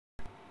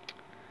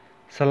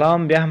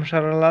سلام بیا هم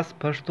شرالاس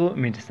پشتو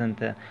میدیسین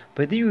ته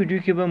په دې ویډیو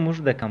کې به موږ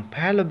د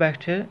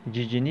کمپایلوباکتر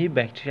جیجینی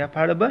باکتریا په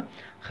اړه به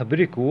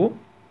خبرې کوو.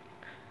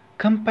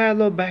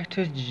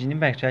 کمپایلوباکتر جیجینی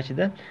باکتریا چې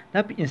ده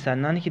دا په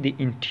انسانانو کې د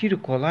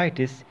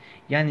انټریکولایټس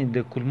یعنی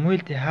د کولمو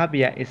التهاب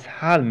یا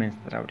اسهال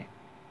منځته راوړي.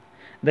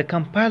 د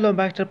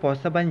کمپایلوباکتر په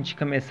واسطه باندې چې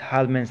کوم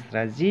اسهال منځته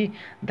راځي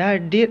دا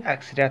ډېر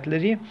اکثریت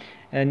لري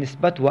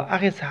نسبت و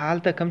هغې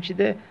اسهال ته کوم چې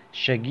د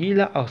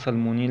شګیله او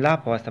سلمونیلا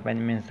په واسطه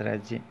باندې منځته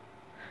راځي.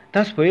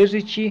 تاسو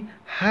پوهیږئ چې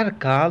هر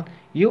کال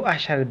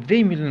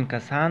 1.3 میلیون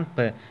کسان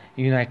په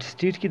یونایټډ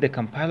سټیټ کې د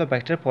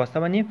کمپایلوباکتر په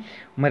واسطه باندې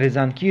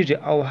مریضان کیږي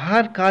او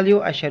هر کال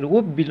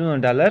 1.7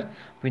 بیلیون ډالر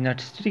په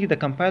یونایټډ سټیټ کې د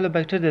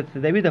کمپایلوباکتر د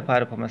تداوی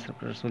لپاره په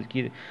مصرف رسول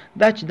کیږي.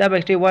 دا چې دا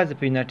باکتریا یوازې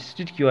په یونایټډ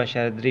سټیټ کې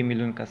 1.3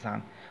 میلیون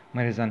کسان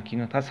مریضان کیږي.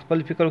 نو تاسو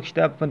خپل فکر وکړئ چې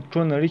دا په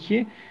ټول نړۍ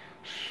کې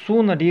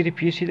څونه ډېرې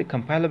پیښې د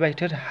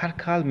کمپایلوباکتر هر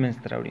کال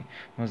منځته راوړي.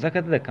 نو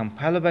ځکه د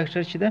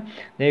کمپایلوباکتر چې ده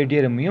دا یو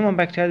ډېره مهمه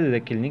باکتریا ده.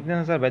 د کلینیک د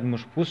نظر باید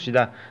موږ پوه شو چې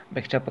دا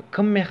باکتریا په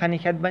کوم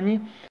میخانیکیت باندې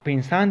په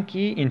انسان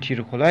کې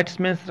انټریکولایټس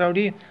منځته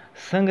راوړي،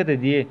 څنګه د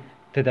دې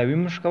تداوي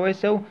موږ کولی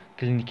شو.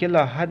 کلینیکي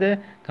لوحه د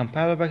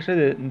کمپایلوباکتر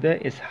د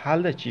اسهال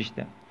ده چی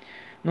شته.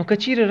 نو که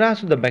چیرې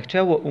راسو د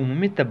باکتریا و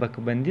عمومي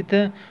طبقه بندي ته،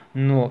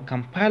 نو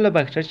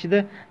کمپایلوباکتر چې ده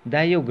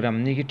دا یو ګرام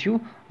نیګیټیو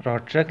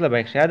راټرکله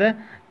باکتریا ده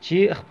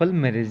چې خپل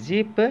مریضي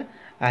په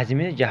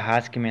هاضمي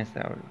جهاز کې منځته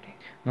راوړي.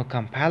 نو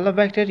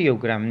کمپایلوباکتر یو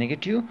ګرام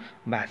نیګیټیو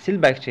باسیل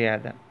باکتریا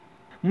ده.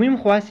 مهم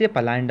خواص یې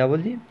په لاندې ډول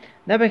دي.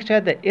 دا باکتریا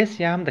د اس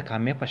یا هم د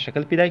کامې په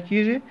شکل پیدا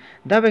کیږي.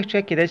 دا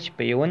باکتریا کیدای شي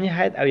په یوه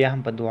نهایت او یا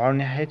هم په دواړو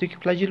نهایتو کې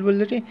فلاجیل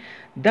ولري.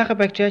 دغه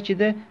باکتریا چې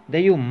ده د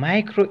یو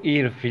مایکرو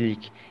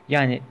ایروفیلیک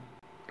یعنی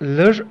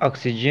لږ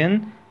اکسیجن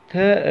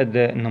ته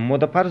د نمو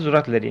دپاره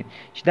ضرورت لري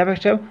چې دا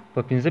باکتریا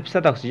په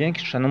 15% اکسیجن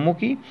کې ښه نمو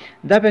کوي.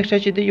 دا باکتریا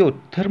چې د یو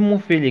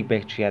ترموفیلیک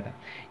باکتریا ده،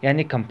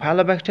 یعنی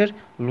کمپایلوباکتر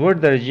لوړ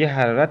درجه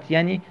حرارت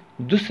یعنی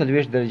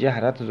 42 درجه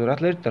حرارت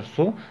ضرورت لري تر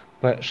څو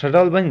په ښه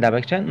ډول باندې دا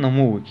باکتریا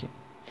نمو وکړي.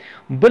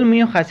 بل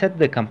مهم خاصیت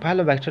د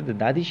کمپایلوباکتر د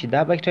دا دی چې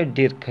دا باکتریا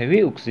ډېر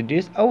قوي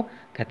اکسیډیز او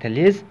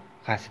کتلیز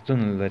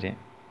خاصیتونه لري.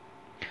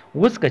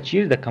 اوس که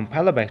چیرې د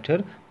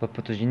کمپایلوباکتر په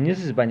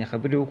پتوجینیسیس باندې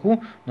خبرې وکړو،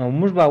 نو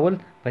موږ به اول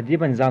په دې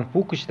باندې ځان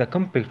پوه کړو چې د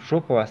کوم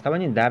پکترو په واسطه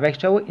باندې دا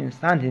باکتریا و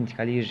انسان ته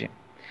انتقالیږي.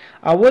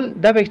 اول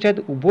دا باکتریا د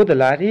اوبو د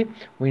لارې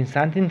و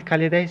انسان ته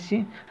انتقالیدای شي.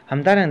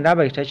 همدارنګه دا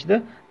باکتریا چې ده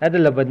دا د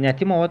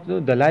لبنیاتي موادو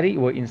د لارې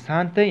و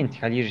انسان ته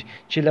انتقالیږي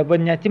چې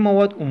لبنیاتي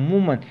مواد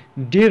عموما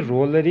ډېر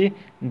رول لري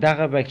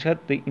دغه باکتریا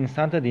د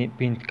انسان ته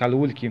په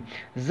انتقالولو کې.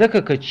 ځکه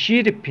که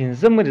چیرې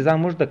 15 مریضان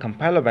موږ د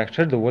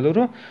کمپایلوباکتر د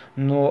ولرو،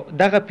 نو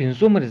دغه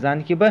 15 مریضان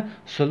کې به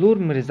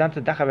 4 مریضان ته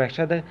دغه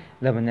باکتریا د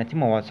لبنیاتي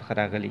مواد څخه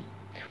راغلی.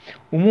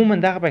 عموما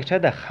دغه باکتریا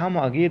د خامو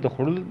هګیو د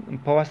خوړلو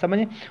په واسطه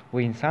باندې و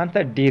انسان ته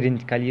ډېر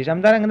انتقالیږي.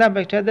 همدارنګه دا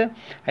باکتریا د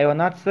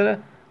حیوانات سره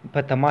په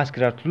تماس کې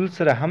راتللو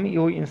سره هم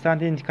یو انسان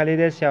ته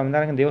انتقالیدای شي.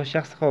 همدارنګه د یو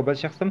شخص څخه بل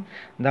شخص هم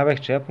دا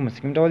باکتریا په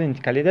مستقیم ډول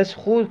انتقالیدای شي،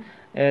 خو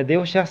د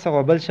یو شخص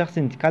څخه بل شخص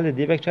انتقال د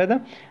دې باکتریا ده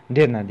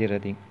ډېر نادره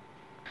دی.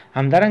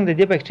 همدارنګه د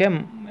دې باکتریا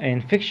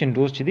انفیکشن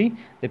ډوز چې دی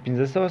د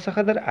 1500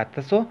 څخه تر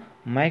 800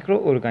 مایکرو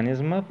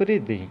ارګانیزمه پورې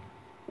دی.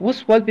 اوس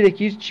سوال پیدا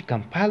کېږي چې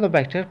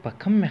کمپایلوباکتر په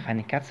کوم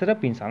میخانیکیت سره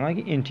په انسانانو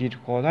کې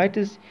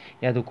انټریکولایټس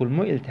یا د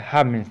کولمو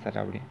التهاب منځته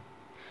راوړي.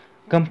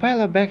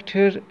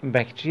 کمپایلوباکتر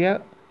باکتریا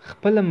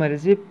خپله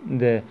مرضي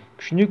د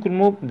کوچني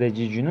کولمو د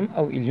جیجینوم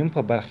او ایلیوم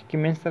په برخه کې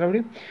منځته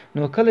راوړي.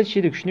 نو کله چې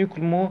د کوچني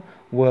کولمو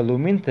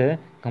ولومین ته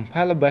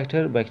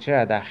کمپایلوباکتر باکتریا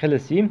داخله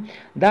سي،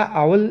 دا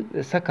اول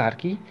څه کار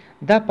کوي؟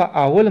 دا په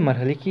اول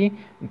مرحله کې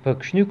په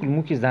کوچني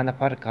کولمو کې ځان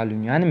لپاره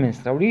کالونیان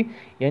منځته راوړي،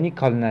 یعنی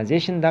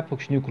کالونایزیشن دا په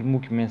کوچني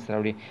کولمو کې منځته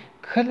راوړي.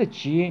 کله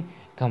چې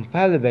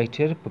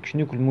کمپایلوباکتر په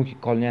کوچني کولمو کې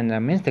کالونیان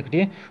رامنځته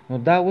کړي، نو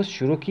دا اوس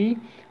شروع کوي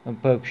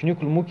په کوچني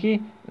کولمو کې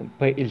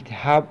په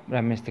التهاب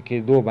رامنځته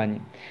کېدو باندې.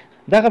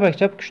 دغه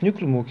باکتریا په کوچني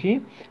کولمو کې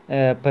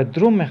په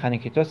درو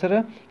میخانیکیتو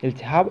سره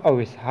التهاب او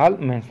اسهال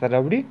منځته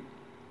راوړي.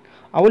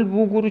 اول به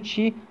وګورو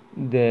چې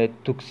د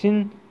توکسین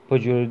په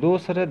جوړېدو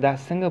سره دا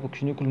څنګه په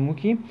کوچني کولمو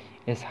کې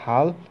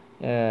اسهال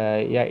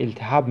یا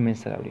التهاب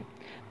منځته راوړي.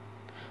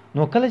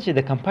 نو کله چې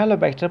د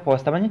کمپایلوباکتر په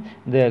واسطه باندې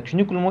د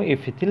کوچني کولمو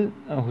اپیتل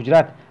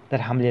حجرات تر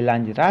حملې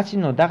لاندې راشي،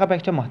 نو دغه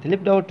باکتریا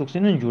مختلف ډول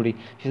توکسینونه جوړوي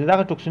چې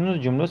دغه توکسینونو د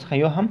جملو څخه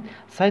یو هم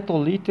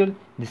سایتولیټل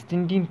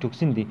ډسټینډینګ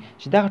توکسین دی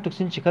چې دغه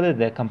توکسین چې کله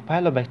د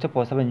کمپایلوباکتر په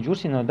واسطه باندې جوړ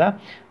شي، نو دا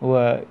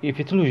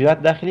اپیتل حجرات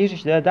داخلیږي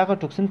چې دغه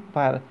توکسین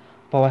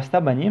په واسطه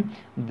باندې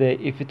د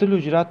اپیتل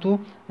حجراتو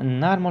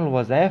نارمل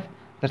وظایف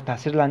تر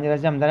تاثیر لاندې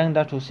راځي. همدارنګه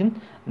دا توکسین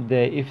د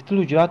اپیتل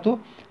حجراتو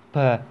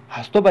په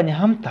هستو باندې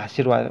هم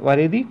تاثیر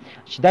واردوي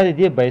چې دا د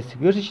دې باعث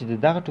ګرځي چې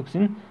دغه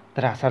توکسین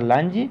تر اثر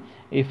لاندې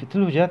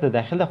اپیتل حجرات د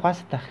داخل لخوا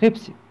تخریب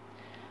سي.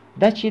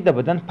 دا چې د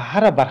بدن په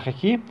هره برخه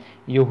کې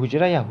یو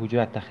حجره یا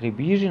حجرات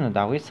تخریبیږي، نو د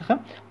هغوی څخه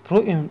پرو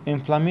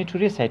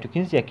انفلامیټوري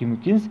سایټوکینز یا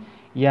کیموکینز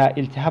یا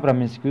التهاب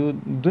رامنځته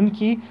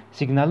کوونکي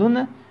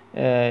سیګنالونه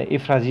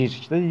افرازیږي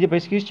چې د دې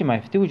باعث کېږي چې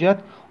معافیتي حجرات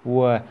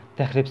و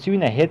تخریب شوي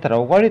ناحیې ته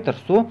راوغواړي تر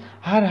څو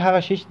هر هغه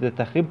شی چې د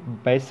تخریب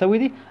باعث شوی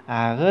دی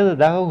هغه د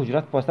دغه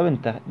حجرات په واسطه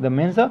باندې د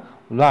منځه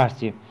ولاړ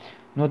شي.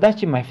 نو دا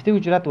چې محیطي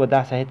حجرات و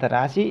دا ساحې ته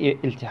راسي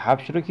التهاب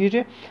شروع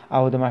کیږي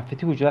او د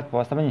محیطي حجرات په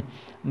واسطه باندې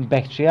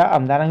باکتریا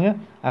همدارنګه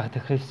هغه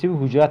تخریب شوي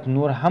حجرات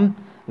نور هم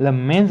له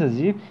منځه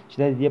ځي چې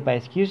دا د دې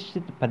باعث کیږي چې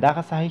په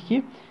دغه ساحه کې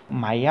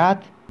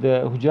مایعات د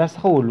حجرات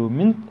څخه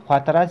ولومین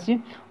خواته راسي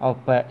او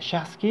په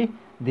شخص کې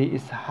د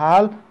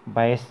اسهال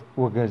باعث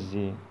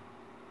وګرځي.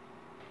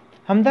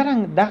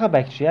 همدارنګه دغه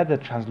باکتریا د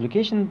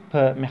ترانسلوکیشن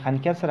په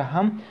میخانیکیت سره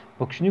هم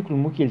په کوچني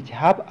کولمو کې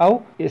التهاب او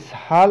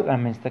اسهال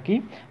رامنځته کوي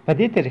په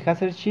دې طریقه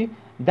سره چې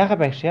دغه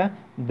باکتریا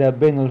د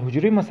بین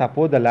الحجروي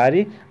مسافو د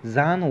لارې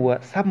ځان و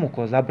سب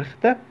موکوزا برخې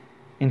ته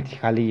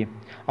انتقالوي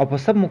او په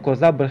سب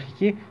موکوزا برخې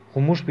کې خو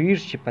موږ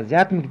پوهېږو چې په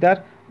زیات مقدار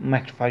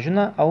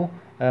مایکروفاژونه او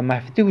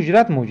محیطي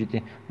حجرات موجود دي.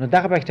 نو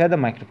دغه باکتریا د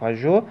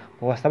مایکروفاژو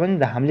په واسطه باندې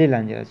د حملې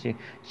لاندې راځي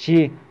چې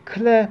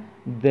کله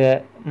د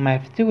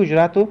محیطي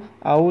حجراتو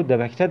او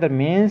د باکتریا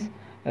ترمنځ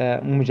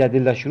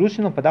مجادله شروع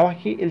شي نو په دا وخت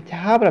کې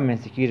التهاب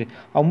رامنځته کېږي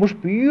او موږ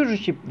پوهېږو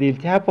چې د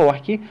التهاب په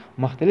وخت کې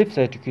مختلف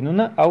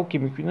سایتوکینونه او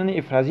کیمیکینونه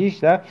افرازي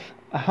شته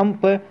هم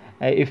په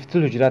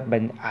افتل حجرات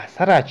باندې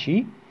اثر اچوي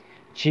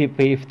چې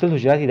په افتل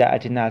حجرات کې د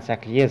اټینال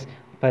ساکلیز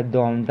په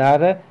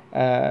دوامداره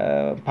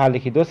فعاله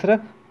کېدو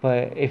سره په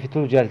افتل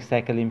حجرات کې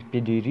سایکل امپي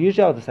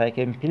ډېرېږي او د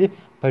سایکل امپي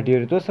په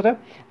ډېرېدو سره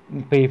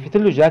په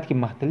افتل حجرات کې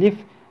مختلف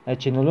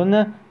چینلونه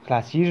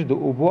خلاصېږي د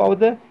اوبو او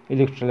د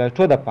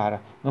الکترولایټو دپاره.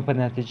 نو په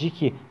نتیجه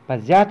کې په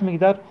زیات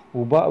مقدار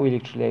اوبه او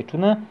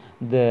الکترولایټونه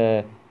د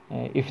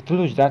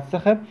افتل حجرات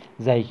څخه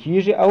ضایع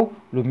کېږي او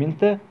لومین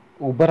ته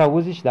اوبه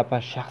راوځي چې دا په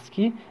شخص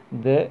کې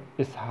د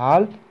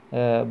اسهال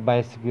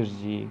باعث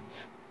ګرځي.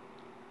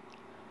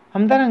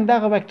 همدارنګه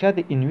دغه باکتریا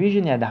د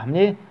انویژن یا د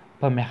حملې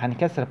په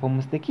میخانیکیت سره په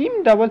مستقیم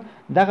ډول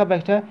دغه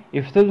باکتریا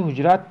افتل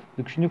حجرات د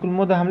کوچني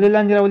کولمو د حملې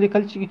لاندې راولي.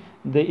 کله چې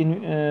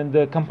د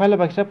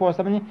کمپایلوباکتر په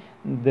واسطه باندې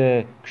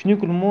د کوچني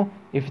کولمو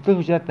افتل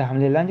حجرات د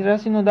حملې لاندې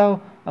راسي نو دا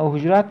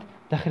حجرات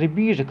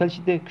تخریبیږي. کله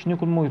چې د کوچني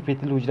کولمو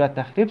افتل حجرات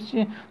تخریب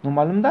شي نو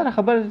معلومداره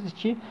خبره ده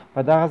چې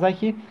په دغه ځای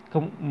کې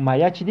کوم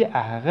مایع چې دی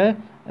هغه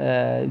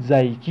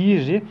ضایع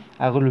کېږي،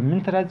 هغه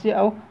لومین ته راځي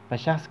او په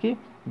شخص کې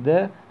د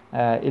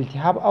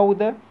التهاب او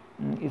د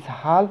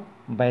اسهال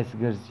باعث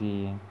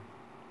ګرځي.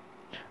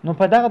 نو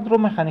په دغه درو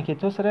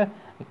میخانیکیتو سره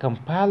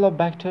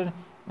کمپایلوباکتر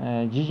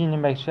جیجینی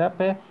باکتریا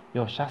په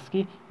یو شخص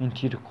کې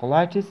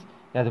انټریکولایټس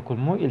یا د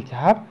کولمو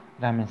التهاب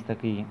رامنځته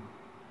کوي.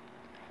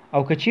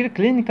 او که چیرې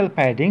کلینیکل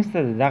فایډینګز ته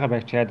د دغه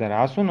باکتریا د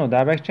راسو نو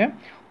دا باکتریا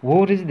 2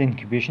 ورځې د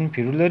انکیوبیشن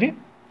پیریډ لري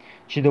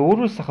چې د 2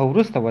 ورځو څخه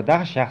وروسته و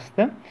دغه شخص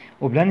ته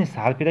اوبلن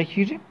اسهال پیدا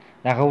کېږي.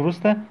 د هغه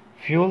وروسته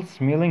فیول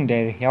سمیلینګ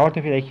ډایریا ورته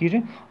پیدا کېږي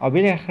او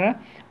بالاخره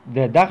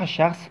د دغه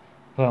شخص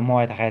په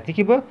مواد حیاتي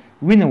کې به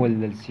وینه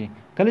ولیدل شي.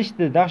 کله چې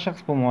د دغه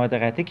شخص په مواد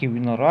حیاتي کې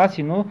وینه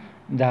راسي نو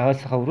د هغه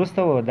څخه وروسته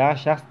و دغه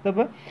شخص ته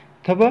به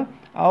تبه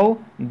او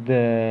د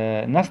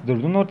نس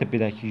دردونه ورته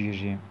پیدا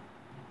کېږي.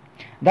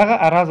 دغه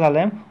اعراض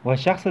علم و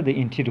شخص د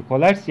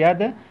انټریکولایټس یا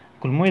د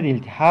کولمو د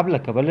التهاب له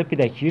کبله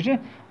پیدا کېږي.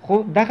 خو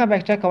دغه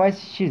باکتریا کولی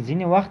شي چې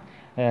ځینې وخت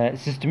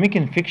سیستمیک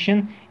انفیکشن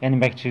یعنې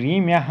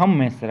باکتریمیا هم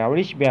منځته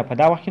راوړي چې بیا په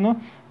دا وخت کې نو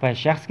په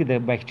شخص کې د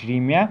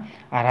باکتریمیا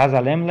اعراض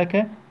علم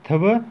لکه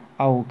تبه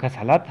او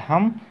کسالت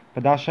هم په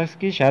دا شخص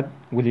کې شاید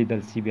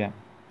ولیدل شي. بیا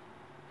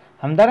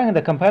همدارنګه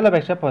د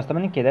کمپایلوباکتر په واسطه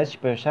باندې کېدای شي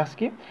په شخص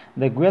کې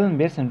د ګویلن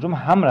بیر سنډروم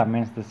هم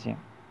رامنځته شي.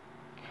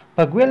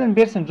 په ګویلن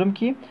بیر سنډروم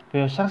کې په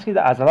یو شخص کې د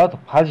عضلاتو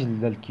فلج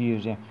لیدل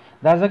کېږي.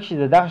 دا ځکه چې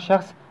د دغه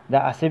شخص د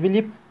عصبي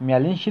لیف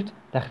میالین شیټ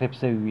تخریب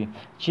شوی وي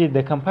چې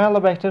د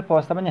کمپایلوباکتر په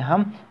واسطه باندې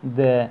هم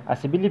د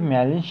عصبي لیف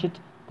میالین شیټ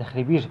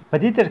تخریبیږي. په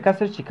دې طریقه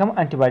سره چې کوم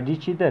انټي باډي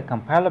چې د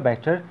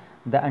کمپایلوباکتر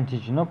د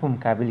انټیجنو په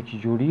مقابل کې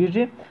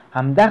جوړیږي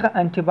همدغه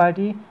انټي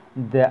باډي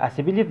د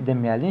عصبي لیف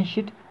د میالین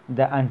شیټ د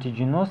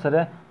انټیجنو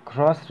سره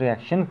کراس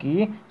ریاکشن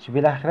کوي چې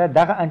بالاخره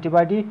دغه انټي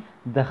باډي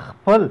د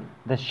خپل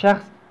د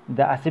شخص د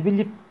عصبي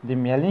لیف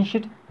د میالین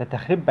شیټ د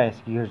تخریب باعث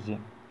ګرځي.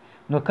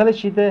 نو کله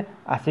چې د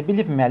عصبي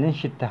لیف میالین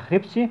شیټ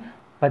تخریب شي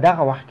په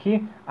دغه وخت کې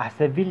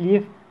عصبي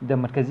لیف د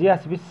مرکزي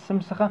عصبي سیستم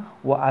څخه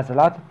و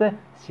عضلاتو ته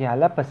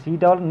سیاله په صحیح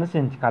ډول نشي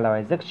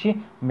انتقالولی ځکه چې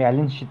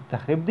میالین شیټ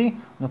تخریب دی.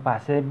 نو په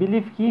عصبي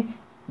لیف کې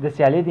د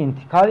سیالې د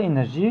انتقال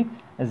انرژي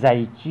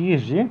ضایع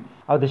کېږي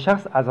او د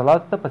شخص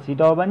عضلاتو ته په صحیح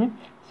ډول باندې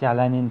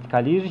سیالانې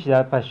انتقالیږي چې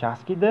دا په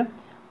شخص کې د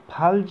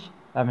فلج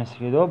رامنځته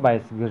کېدو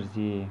باعث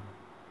ګرځي.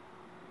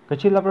 که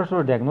چیرې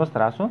لابراتوار ډایګنوز ته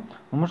راسو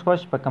نو موږ کولی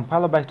شو په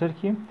کمپایلوباکتر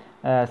کې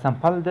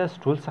سمپل د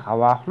سټول څخه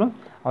واخلو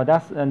او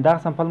دغه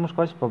سمپل موږ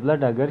کولی شو په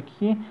بلډ اګر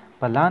کې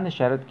په لاندې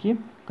شرایطو کې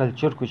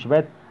کلچر کړو چې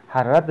باید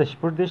حرارت د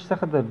 14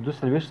 څخه د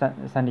 240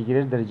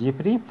 سانتیګریډ درجې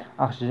پورې،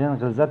 اکسیجن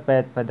غلظت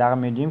باید په دغه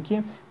میډیم کې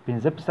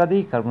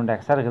 5%، کاربن ډای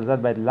اکساید غلظت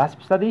باید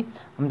 10%.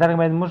 همدارنګه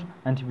باید موږ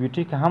انټي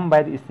بیوټیک هم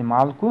باید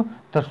استعمال کړو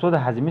تر څو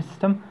د هضمي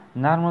سیستم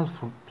نارمل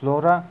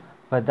فلورا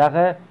په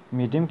دغه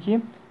میډیم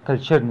کې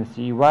کلچر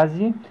نشي،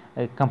 یوازې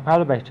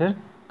کمپایلوباکتر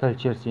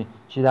کلچر شي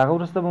چې دغه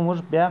وروسته به موږ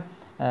بیا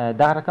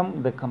دغه رقم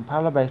د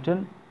کمپایلوباکتر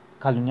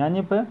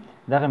کالونیانې په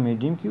دغه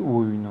میډیم کې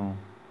ووینو.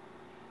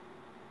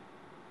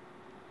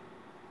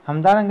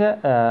 همدارنګه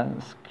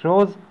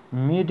سکروز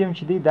میډیم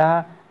چې دی دا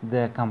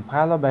د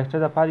کمپایلوباکتر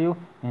لپاره یو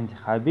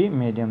انتخابي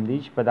میډیم دی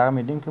چې په دغه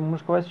میډیم کې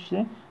موږ کولی شو چې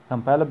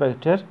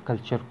کمپایلوبیکټر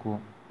کلچر کو.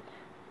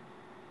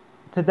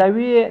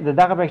 تداوی د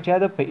دغه بکټریا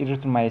د په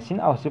ایریترومایسین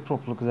او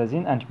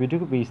سیپروفلوکسازین انټي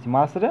بیوټیک په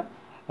استعمال سره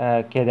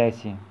کېدای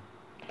شي.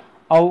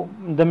 او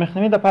د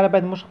مخنیوي لپاره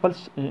باید موږ خپل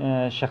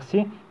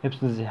شخصي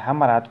حفظ الصحه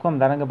مراعات کوو.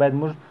 همدارنګه باید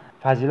موږ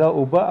فاضله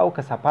اوبه او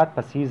کثافات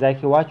په صحیح ځای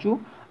کې واچو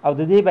او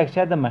د دې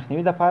بکټریا د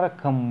مخنیوي لپاره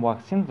کوم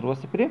واکسین تر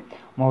اوسه پورې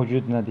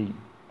موجود نه دی.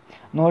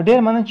 نو ډېر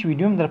مننه چې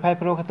ویډیو مې در پای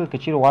پورې وکتل. که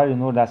چیرې غواړئ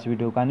نور داسې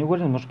ویډیوګانې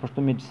وګورئ زموږ پښتو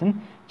میډیسین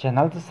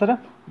چینل ته سره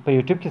په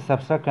یوټیوب کې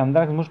سبسکرایب کړئ.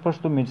 همدارنګه زموږ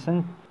پښتو میډیسین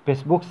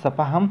فیسبوک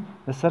صفحه هم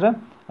سره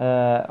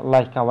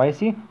لایک کوای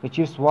شي. که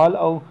چیرې سوال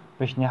او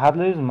پیشنهاد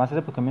لرئ زما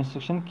سره په کمنټ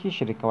سیکشن کې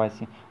شریک کوای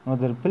شي. نو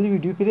در بل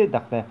ویډیو پورې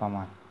د خدای په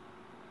امان.